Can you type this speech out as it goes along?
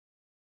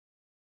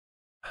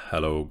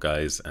Hello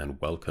guys,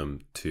 and welcome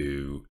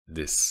to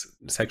this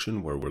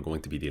section where we're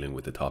going to be dealing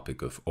with the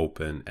topic of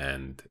open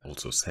and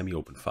also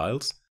semi-open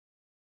files.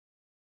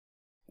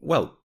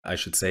 Well, I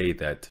should say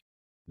that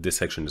this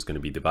section is going to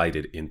be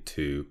divided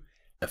into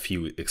a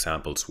few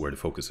examples where the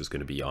focus is going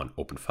to be on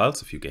open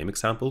files, a few game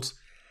examples,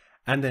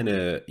 and then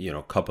a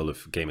couple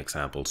of game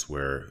examples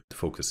where the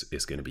focus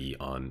is going to be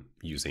on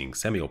using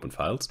semi-open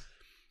files,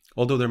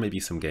 although there may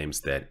be some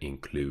games that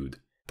include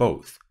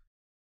both.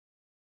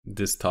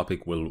 This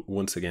topic will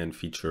once again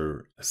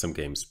feature some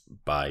games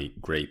by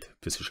great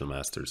positional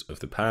masters of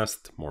the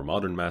past, more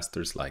modern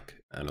masters like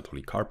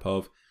Anatoly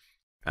Karpov,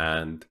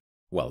 and,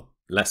 well,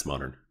 less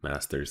modern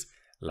masters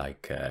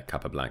like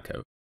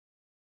Capablanca,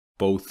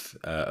 both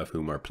of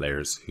whom are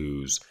players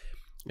whose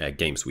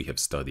games we have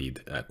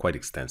studied quite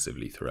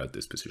extensively throughout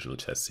this positional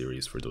chess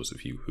series for those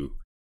of you who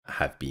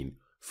have been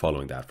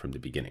following that from the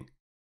beginning.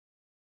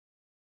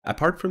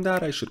 Apart from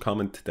that, I should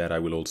comment that I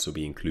will also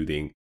be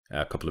including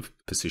a couple of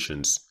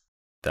positions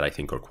that I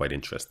think are quite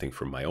interesting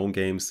from my own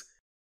games.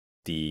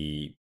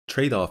 The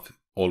trade-off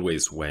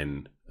always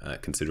when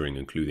considering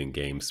including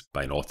games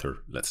by an author,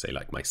 let's say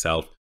like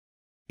myself,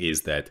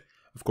 is that,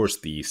 of course,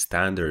 the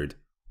standard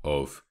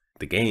of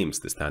the games,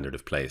 the standard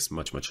of play is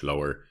much, much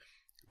lower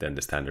than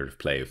the standard of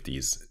play of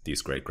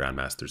these great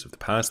grandmasters of the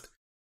past.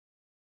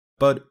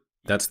 But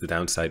that's the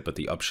downside. But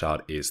the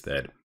upshot is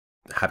that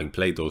having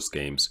played those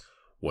games,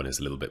 one is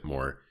a little bit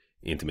more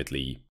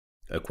intimately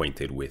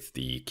acquainted with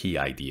the key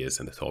ideas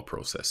and the thought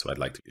process. So I'd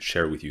like to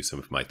share with you some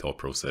of my thought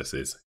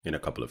processes in a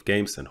couple of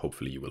games, and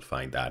hopefully you will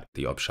find that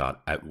the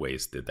upshot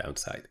outweighs the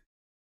downside.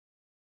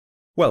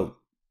 Well,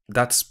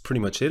 that's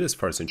pretty much it as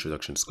far as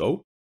introductions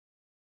go.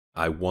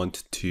 I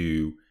want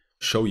to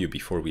show you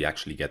before we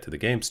actually get to the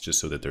games,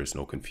 just so that there's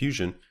no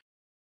confusion.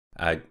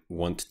 I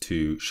want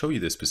to show you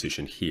this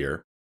position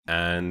here.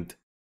 And,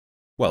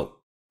 well,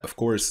 of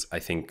course, I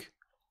think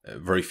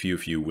very few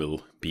of you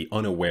will be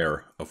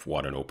unaware of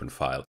what an open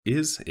file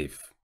is.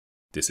 If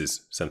this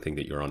is something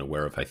that you're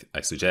unaware of,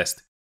 I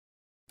suggest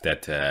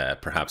that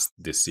perhaps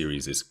this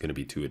series is going to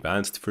be too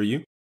advanced for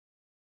you.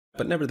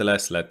 But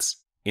nevertheless,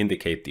 let's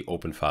indicate the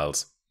open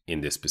files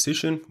in this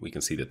position. We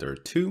can see that there are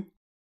two.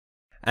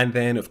 And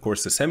then, of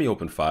course, the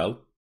semi-open file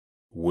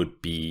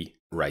would be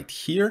right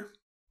here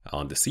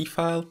on the C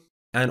file,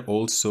 and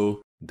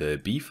also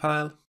the B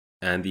file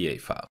and the A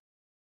file.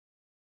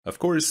 Of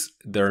course,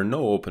 there are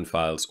no open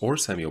files or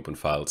semi-open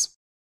files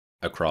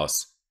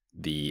across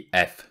the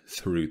F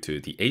through to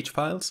the H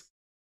files,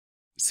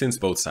 since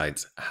both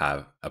sides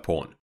have a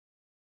pawn.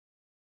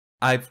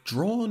 I've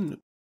drawn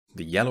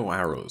the yellow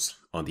arrows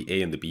on the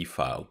A and the B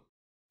file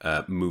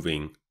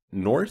moving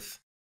north,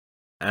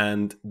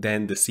 and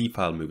then the C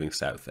file moving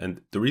south.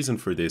 And the reason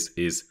for this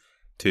is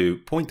to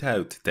point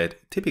out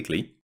that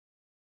typically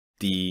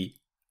the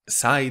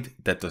side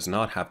that does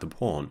not have the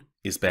pawn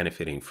is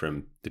benefiting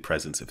from the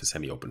presence of a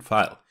semi-open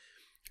file.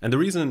 And the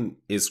reason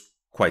is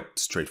quite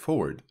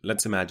straightforward.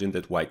 Let's imagine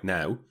that white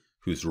now,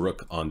 whose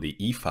rook on the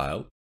E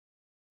file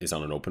is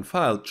on an open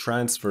file,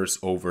 transfers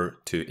over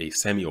to a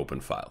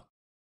semi-open file.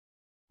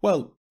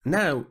 Well,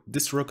 now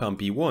this rook on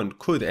B1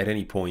 could at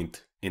any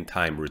point in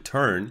time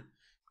return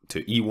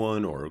to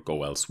E1 or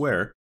go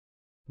elsewhere,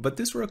 but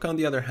this rook on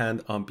the other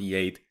hand on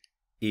B8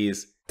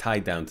 is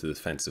tied down to the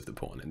defense of the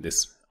pawn, and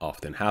this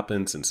often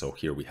happens. And so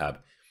here we have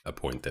a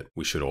point that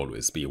we should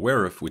always be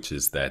aware of, which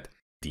is that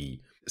the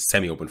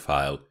semi-open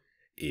file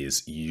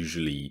is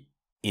usually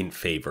in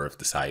favor of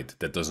the side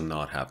that does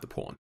not have the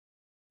pawn,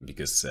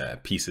 because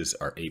pieces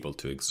are able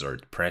to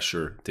exert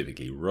pressure,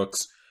 typically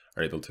rooks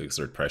are able to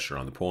exert pressure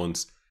on the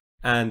pawns,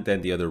 and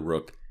then the other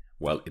rook,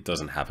 well, it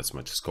doesn't have as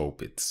much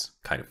scope, it's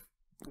kind of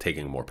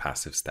taking a more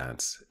passive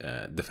stance,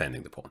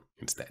 defending the pawn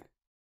instead.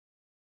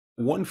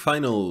 One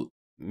final,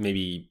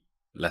 maybe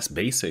less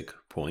basic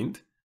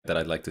point that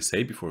I'd like to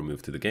say before we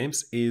move to the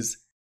games is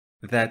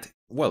that,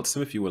 well,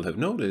 some of you will have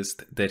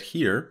noticed that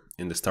here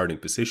in the starting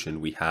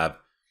position we have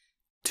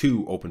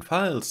two open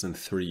files and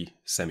three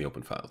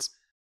semi-open files.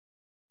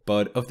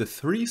 But of the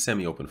three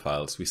semi-open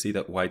files, we see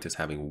that white is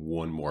having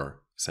one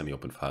more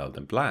semi-open file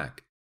than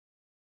black.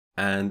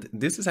 And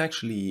this is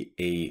actually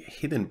a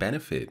hidden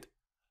benefit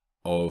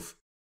of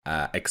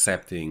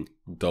accepting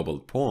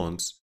doubled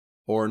pawns,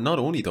 or not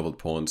only doubled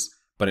pawns,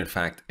 but in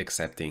fact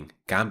accepting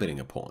gambiting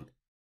a pawn.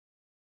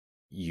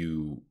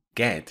 You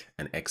get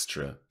an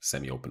extra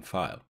semi-open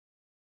file.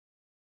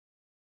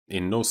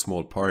 In no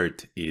small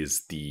part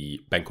is the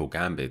Benko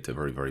Gambit a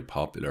very, very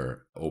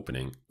popular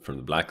opening from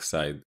the black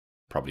side,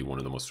 probably one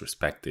of the most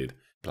respected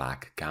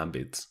black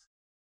gambits.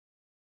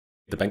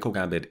 The Benko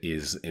Gambit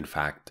is, in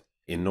fact,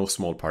 in no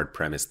small part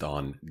premised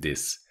on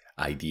this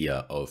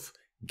idea of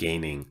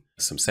gaining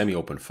some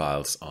semi-open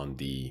files on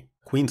the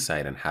queen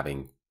side and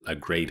having a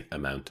great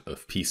amount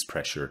of piece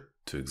pressure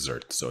to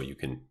exert. So you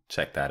can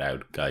check that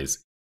out,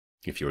 guys,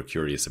 if you're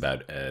curious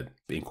about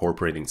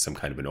incorporating some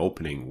kind of an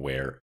opening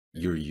where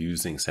you're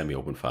using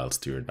semi-open files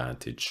to your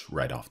advantage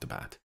right off the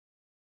bat.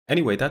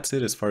 Anyway, that's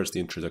it as far as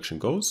the introduction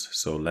goes.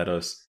 So let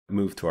us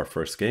move to our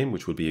first game,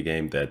 which will be a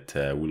game that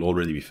will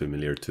already be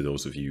familiar to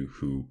those of you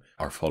who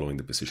are following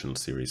the positional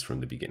series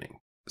from the beginning.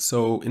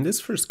 So in this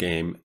first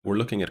game, we're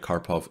looking at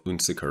Karpov and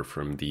Unzicker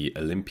from the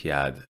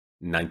Olympiad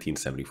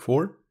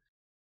 1974.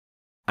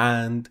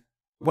 And,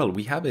 well,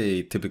 we have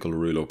a typical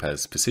Ruy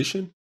Lopez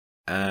position,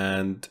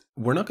 and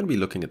we're not going to be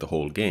looking at the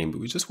whole game,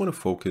 but we just want to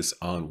focus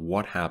on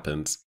what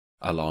happens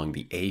along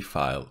the A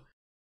file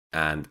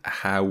and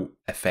how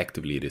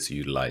effectively it is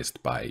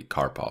utilized by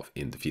Karpov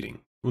in defeating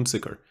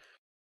Unzicker.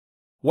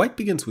 White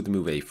begins with the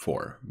move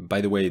A4.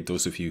 By the way,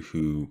 those of you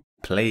who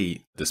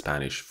play the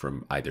Spanish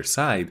from either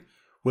side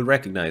will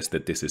recognize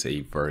that this is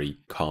a very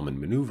common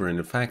maneuver, and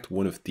in fact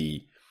one of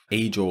the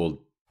age-old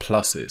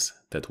pluses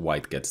that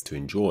White gets to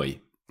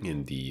enjoy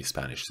in the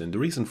Spanish. And the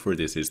reason for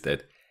this is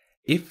that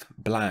if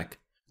Black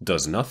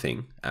does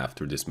nothing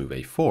after this move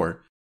A4,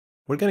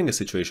 we're getting a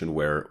situation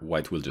where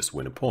White will just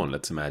win a pawn.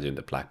 Let's imagine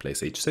that Black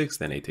plays H6,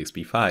 then A takes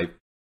B5.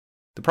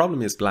 The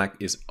problem is Black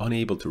is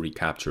unable to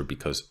recapture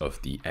because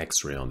of the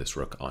X-ray on this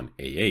rook on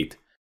A8.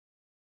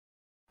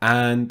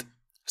 And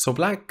so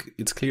Black,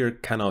 it's clear,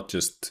 cannot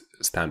just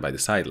stand by the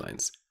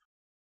sidelines.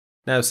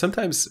 Now,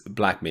 sometimes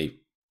Black may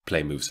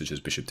play moves such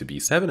as bishop to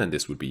B7, and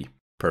this would be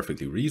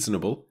perfectly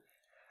reasonable.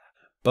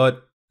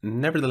 But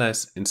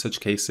nevertheless, in such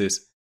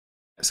cases,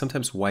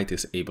 sometimes White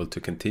is able to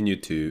continue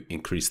to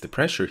increase the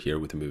pressure here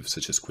with a move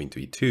such as queen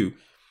to E2,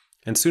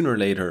 and sooner or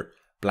later,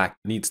 Black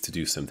needs to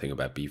do something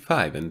about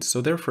B5, and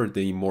so therefore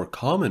the more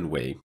common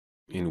way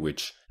in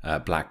which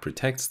Black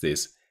protects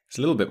this is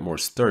a little bit more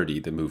sturdy,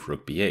 the move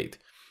rook B8.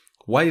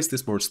 Why is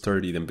this more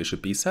sturdy than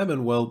bishop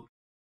B7? Well,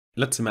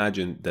 let's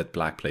imagine that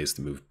Black plays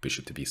the move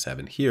bishop to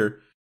B7 here,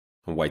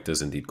 and White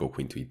does indeed go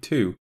queen to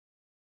E2.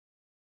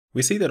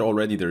 We see that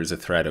already there is a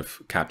threat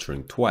of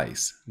capturing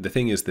twice. The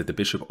thing is that the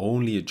bishop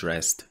only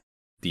addressed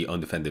the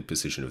undefended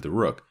position of the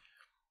rook,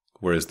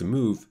 whereas the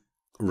move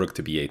rook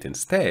to B8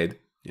 instead,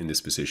 in this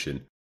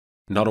position,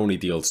 not only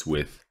deals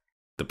with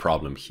the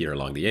problem here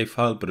along the A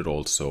file, but it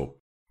also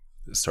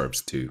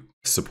serves to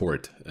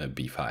support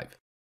B5.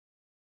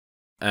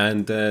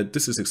 And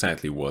this is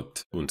exactly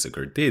what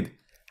Unzicker did.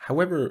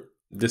 However,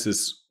 this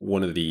is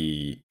one of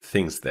the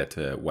things that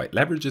White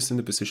leverages in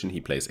the position.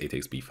 He plays A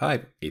takes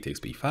B5, A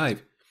takes B5,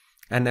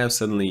 and now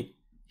suddenly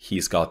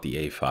he's got the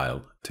A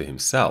file to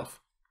himself.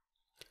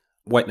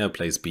 White now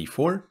plays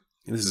B4,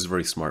 and this is a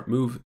very smart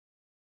move.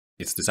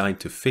 It's designed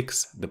to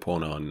fix the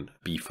pawn on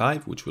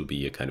B5, which will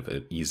be a kind of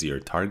an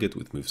easier target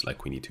with moves like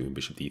queen E2 and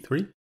bishop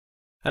D3.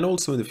 And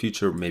also in the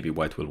future, maybe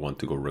White will want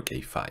to go rook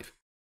A5,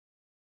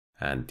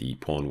 and the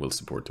pawn will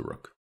support the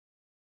rook.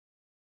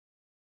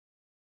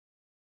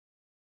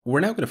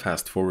 We're now going to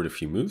fast forward a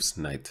few moves.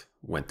 Knight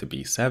went to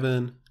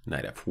B7,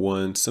 knight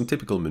F1, some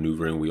typical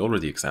maneuvering. We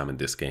already examined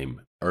this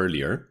game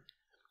earlier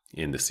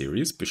in the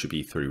series. Bishop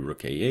E3,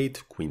 rook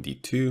A8, queen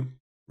D2,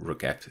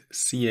 rook F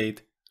C8,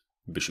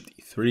 bishop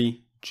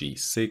D3,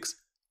 G6,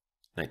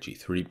 knight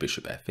G3,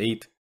 bishop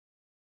F8.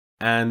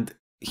 And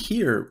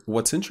here,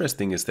 what's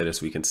interesting is that,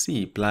 as we can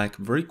see, Black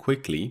very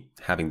quickly,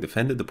 having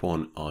defended the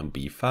pawn on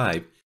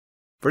B5,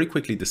 very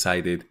quickly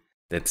decided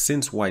that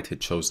since White had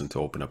chosen to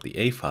open up the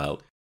A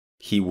file,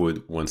 he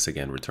would once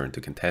again return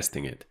to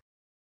contesting it.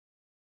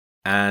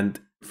 And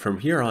from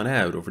here on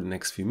out, over the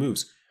next few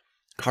moves,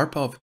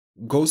 Karpov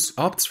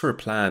opts for a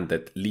plan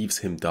that leaves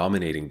him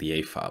dominating the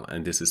A file,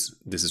 and this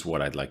is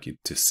what I'd like you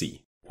to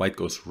see. White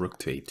goes rook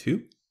to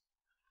A2.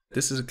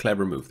 This is a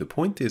clever move. The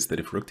point is that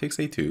if rook takes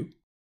A2,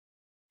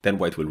 then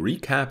White will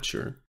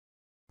recapture,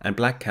 and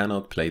Black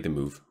cannot play the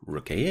move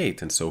rook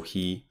A8, and so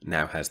he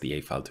now has the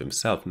A file to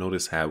himself.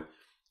 Notice how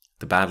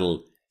the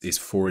battle is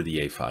for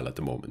the A file at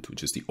the moment,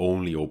 which is the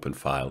only open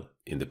file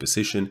in the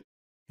position.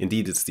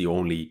 Indeed, it's the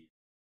only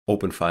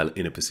open file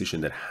in a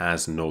position that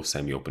has no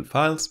semi-open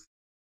files.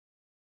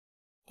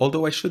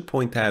 Although I should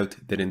point out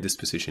that in this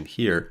position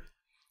here,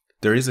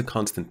 there is a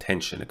constant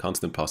tension, a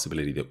constant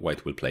possibility that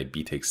White will play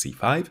b takes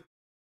c5,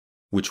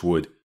 which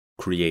would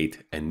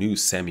create a new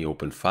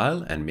semi-open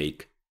file and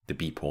make the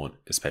b pawn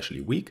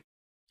especially weak.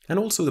 And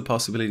also the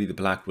possibility that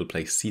Black will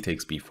play c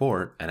takes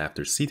b4, and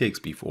after c takes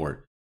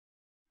b4,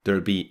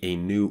 there'll be a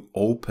new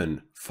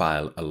open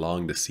file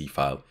along the c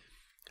file,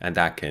 and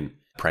that can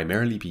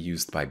primarily be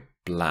used by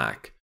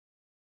Black,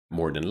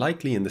 more than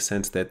likely in the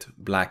sense that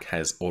Black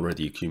has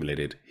already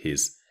accumulated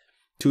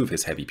two of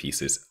his heavy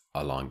pieces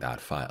along that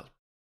file.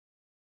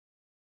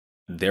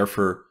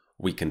 Therefore,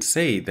 we can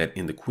say that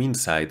in the queen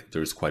side,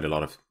 there's quite a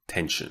lot of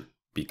tension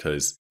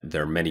because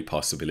there are many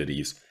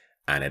possibilities,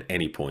 and at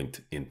any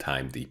point in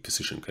time, the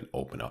position can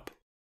open up.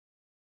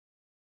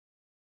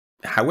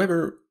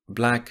 However,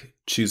 Black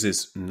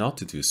chooses not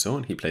to do so,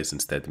 and he plays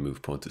instead the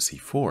move pawn to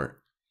c4,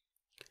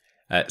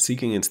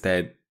 seeking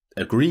instead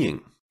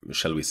agreeing,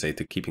 shall we say,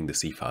 to keeping the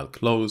c file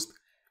closed,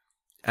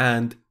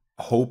 and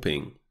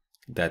hoping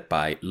that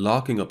by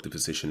locking up the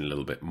position a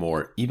little bit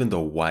more, even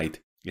though White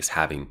is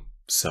having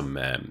some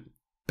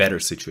better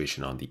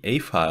situation on the a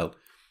file,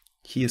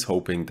 he is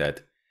hoping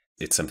that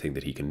it's something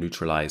that he can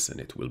neutralize and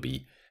it will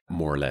be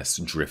more or less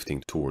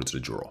drifting towards a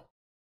draw.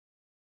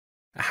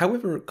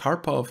 However,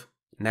 Karpov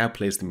now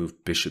plays the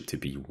move bishop to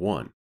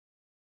b1.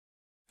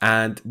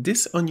 And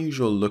this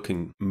unusual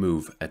looking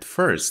move at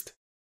first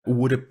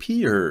would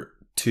appear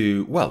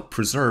to, well,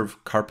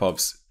 preserve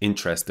Karpov's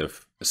interest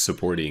of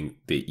supporting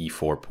the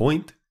e4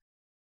 point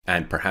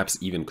and perhaps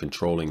even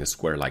controlling a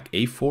square like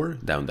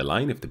a4 down the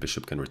line if the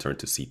bishop can return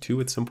to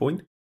c2 at some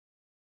point.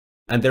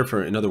 And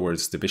therefore, in other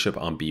words, the bishop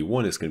on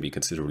b1 is going to be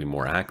considerably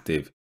more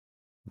active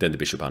than the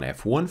bishop on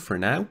f1 for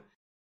now.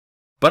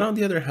 But on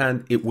the other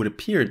hand, it would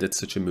appear that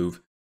such a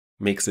move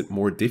makes it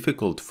more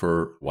difficult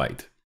for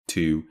white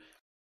to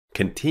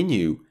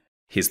continue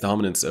his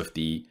dominance of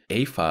the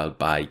a file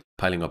by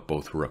piling up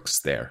both rooks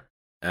there.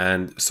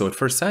 And so at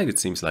first sight, it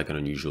seems like an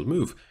unusual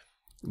move.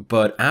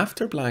 But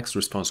after black's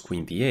response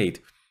queen d8,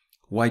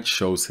 white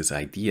shows his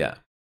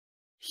idea.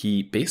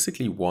 He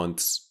basically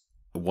wants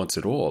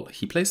it all.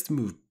 He plays the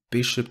move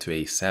bishop to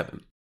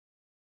a7.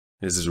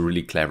 This is a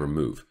really clever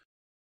move.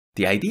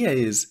 The idea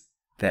is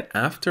that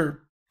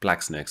after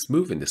black's next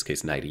move, in this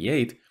case knight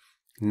e8,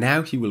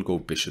 now he will go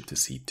bishop to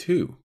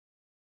c2.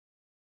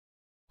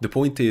 The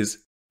point is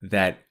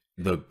that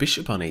the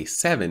bishop on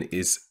a7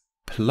 is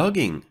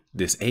plugging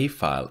this a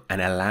file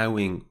and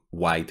allowing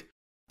white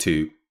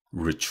to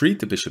retreat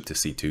the bishop to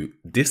c2,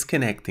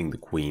 disconnecting the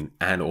queen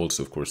and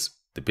also, of course,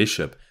 the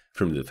bishop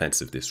from the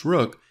defense of this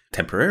rook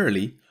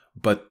temporarily,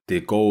 but the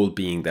goal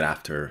being that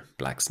after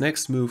black's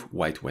next move,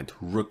 white went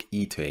rook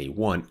e to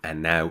a1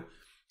 and now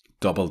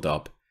doubled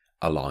up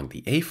along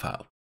the a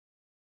file.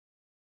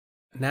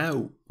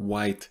 Now,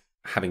 white,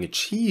 having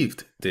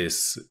achieved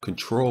this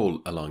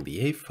control along the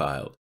a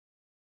file,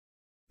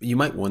 you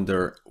might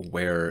wonder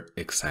where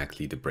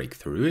exactly the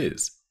breakthrough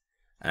is.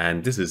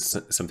 And this is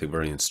something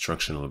very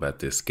instructional about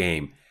this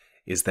game,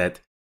 is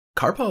that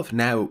Karpov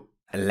now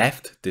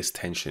left this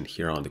tension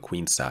here on the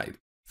queen side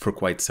for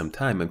quite some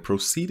time and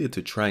proceeded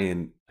to try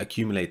and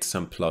accumulate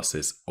some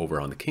pluses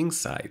over on the king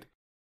side.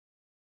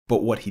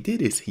 But what he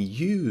did is he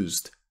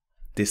used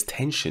this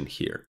tension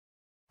here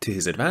to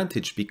his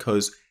advantage,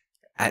 because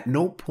at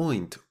no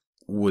point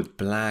would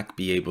black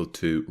be able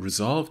to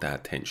resolve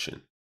that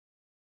tension.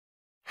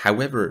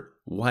 However,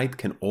 white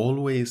can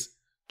always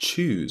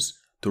choose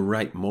the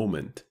right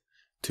moment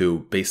to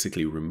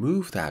basically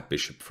remove that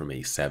bishop from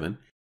a7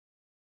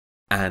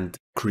 and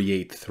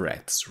create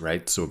threats,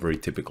 right? So a very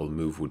typical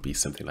move would be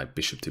something like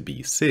bishop to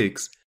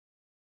b6,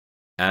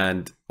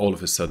 and all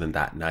of a sudden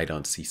that knight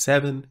on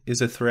c7 is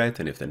a threat,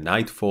 and if the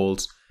knight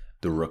falls,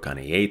 the rook on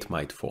a8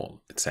 might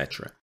fall,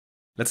 etc.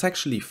 Let's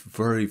actually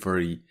very,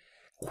 very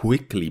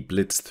quickly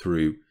blitz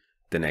through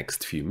the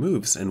next few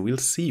moves, and we'll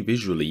see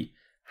visually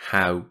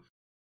how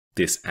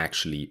this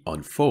actually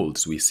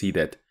unfolds. We see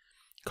that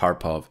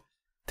Karpov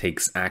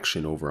takes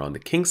action over on the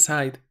king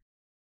side.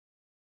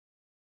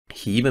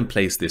 He even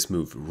plays this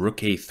move rook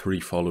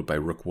a3 followed by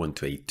rook 1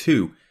 to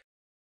a2,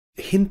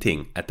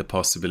 hinting at the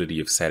possibility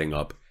of setting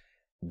up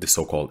the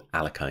so-called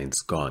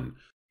Alekhine's gun,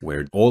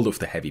 where all of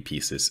the heavy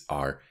pieces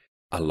are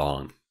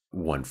along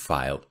one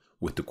file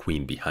with the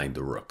queen behind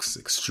the rooks.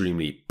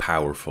 Extremely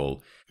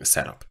powerful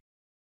setup.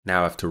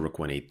 Now after rook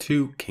 1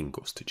 a2, king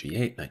goes to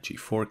g8, knight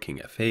g4, king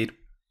f8.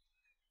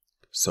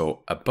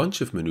 So a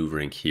bunch of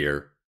maneuvering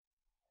here,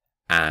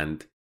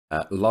 and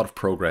a lot of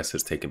progress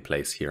has taken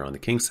place here on the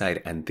king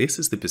side, and this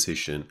is the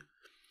position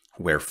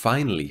where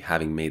finally,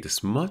 having made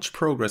as much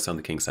progress on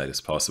the king side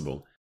as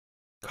possible,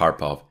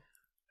 Karpov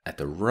at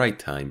the right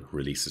time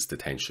releases the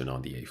tension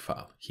on the a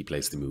file. He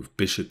plays the move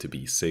bishop to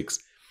b6,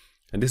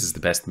 and this is the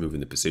best move in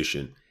the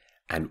position,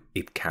 and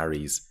it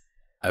carries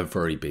a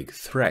very big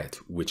threat,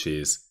 which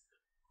is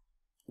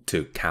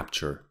to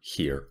capture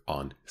here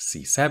on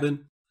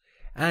c7.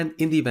 And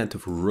in the event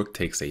of rook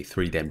takes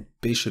a3, then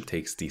bishop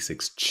takes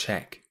d6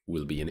 check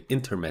will be an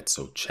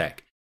intermezzo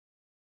check.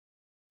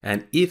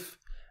 And if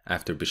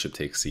after bishop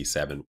takes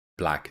c7,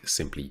 black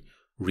simply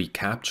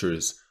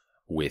recaptures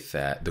with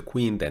the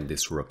queen, then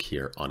this rook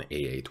here on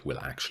a8 will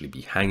actually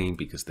be hanging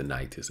because the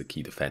knight is a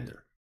key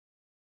defender.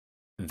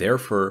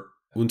 Therefore,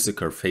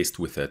 Unzicker, faced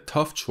with a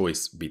tough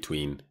choice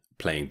between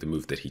playing the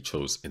move that he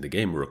chose in the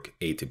game, rook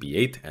a to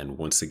b8, and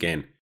once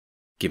again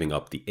giving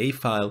up the a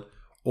file,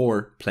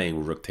 or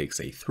playing rook takes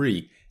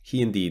a3,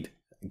 he indeed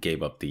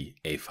gave up the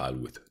a file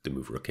with the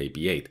move rook a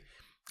b8.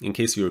 In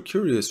case you're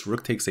curious,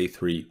 rook takes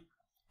a3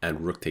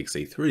 and rook takes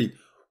a3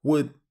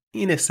 would,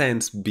 in a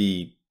sense,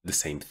 be the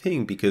same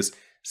thing, because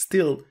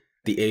still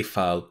the a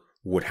file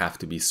would have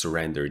to be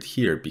surrendered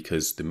here,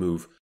 because the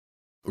move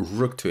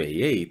rook to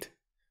a8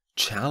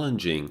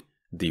 challenging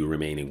the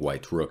remaining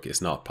white rook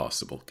is not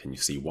possible. Can you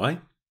see why?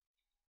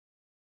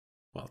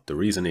 Well, the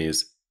reason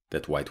is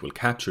that white will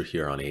capture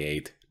here on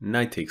a8,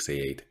 knight takes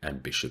a8,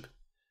 and bishop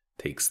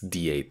takes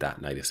d8.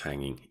 That knight is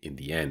hanging in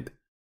the end.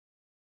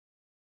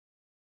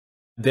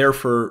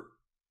 Therefore,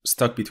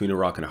 stuck between a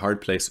rock and a hard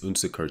place,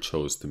 Unzicker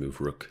chose to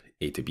move rook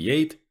a to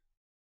b8,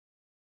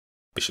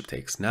 bishop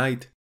takes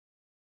knight,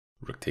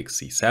 rook takes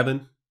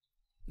c7.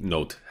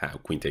 Note how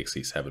queen takes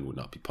c7 would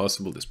not be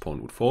possible, this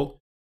pawn would fall.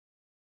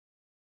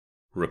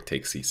 Rook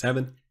takes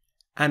c7,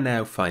 and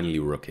now finally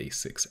rook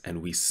a6.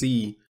 And we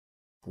see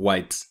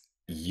white's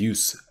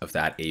use of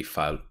that a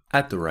file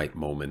at the right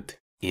moment,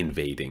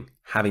 invading.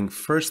 Having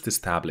first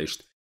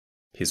established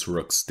his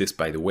rooks, this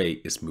by the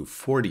way is move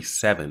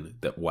 47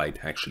 that white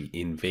actually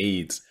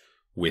invades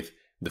with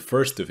the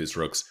first of his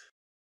rooks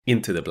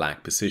into the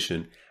black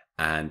position,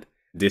 and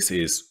this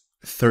is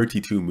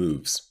 32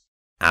 moves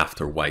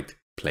after white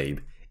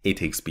played a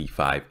takes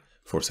b5,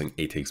 forcing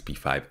a takes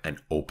b5 and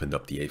opened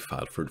up the a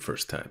file for the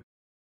first time.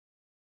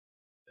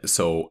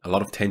 So a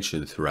lot of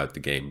tension throughout the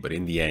game, but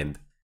in the end,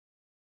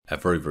 a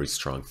very, very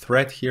strong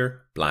threat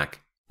here.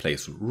 Black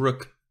plays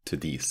rook to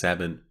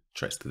d7,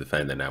 tries to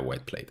defend, and now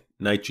white played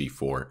knight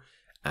g4,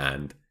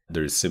 and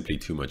there is simply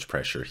too much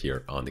pressure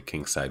here on the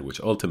king side, which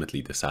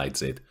ultimately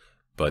decides it.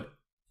 But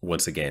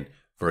once again,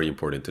 very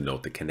important to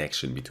note the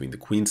connection between the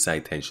queen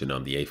side tension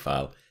on the a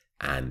file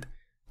and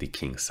the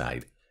king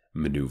side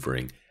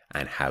maneuvering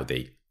and how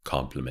they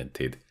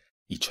complemented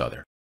each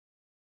other.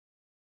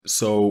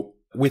 So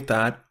with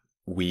that,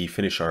 we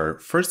finish our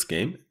first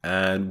game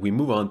and we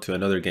move on to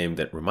another game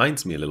that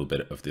reminds me a little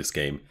bit of this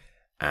game,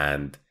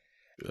 and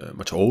a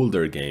much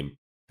older game.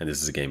 And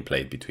this is a game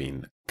played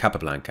between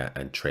Capablanca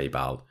and Trey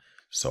Ball.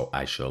 So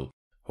I shall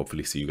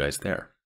hopefully see you guys there.